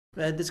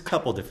There's a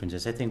couple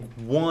differences. I think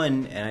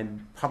one,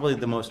 and probably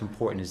the most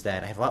important, is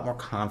that I have a lot more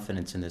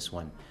confidence in this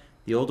one.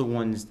 The older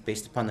ones,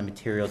 based upon the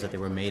materials that they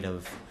were made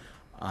of,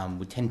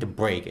 would tend to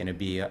break and it'd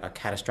be a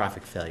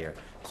catastrophic failure.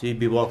 So you'd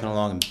be walking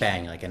along and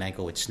bang, like an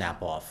ankle would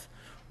snap off,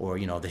 or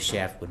the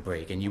shaft would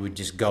break, and you would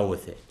just go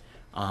with it.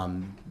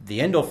 The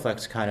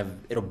endoflex kind of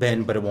it'll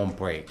bend, but it won't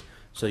break.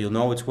 So you'll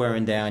know it's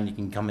wearing down. You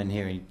can come in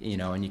here, and you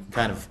can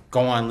kind of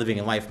go on living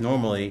in life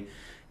normally,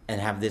 and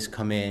have this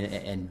come in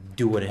and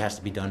do what it has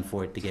to be done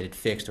for it to get it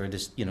fixed, or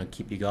just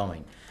keep you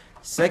going.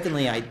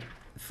 Secondly,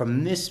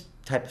 from this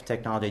type of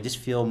technology, I just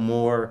feel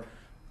more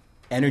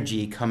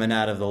energy coming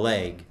out of the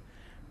leg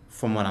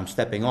from when I'm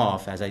stepping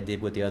off, as I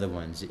did with the other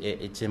ones.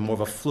 It's more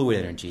of a fluid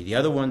energy. The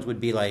other ones would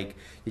be like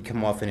you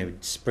come off and it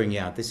would spring you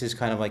out. This is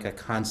kind of like a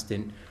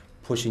constant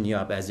pushing you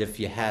up, as if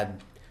you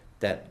had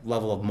that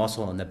level of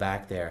muscle in the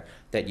back there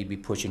that you'd be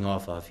pushing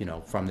off of,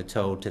 from the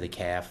toe to the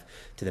calf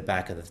to the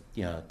back of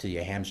to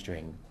your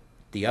hamstring.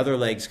 The other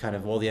legs, kind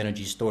of all the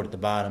energy stored at the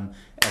bottom,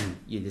 and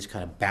you just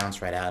kind of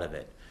bounce right out of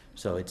it.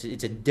 So it's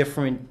a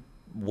different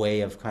way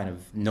of kind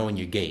of knowing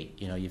your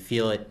gait. You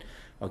feel it.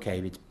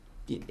 Okay,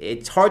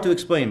 it's hard to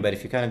explain, but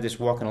if you're kind of just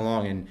walking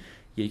along and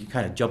you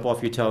kind of jump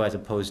off your toe as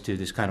opposed to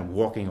just kind of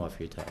walking off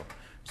your toe,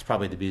 it's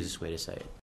probably the easiest way to say it.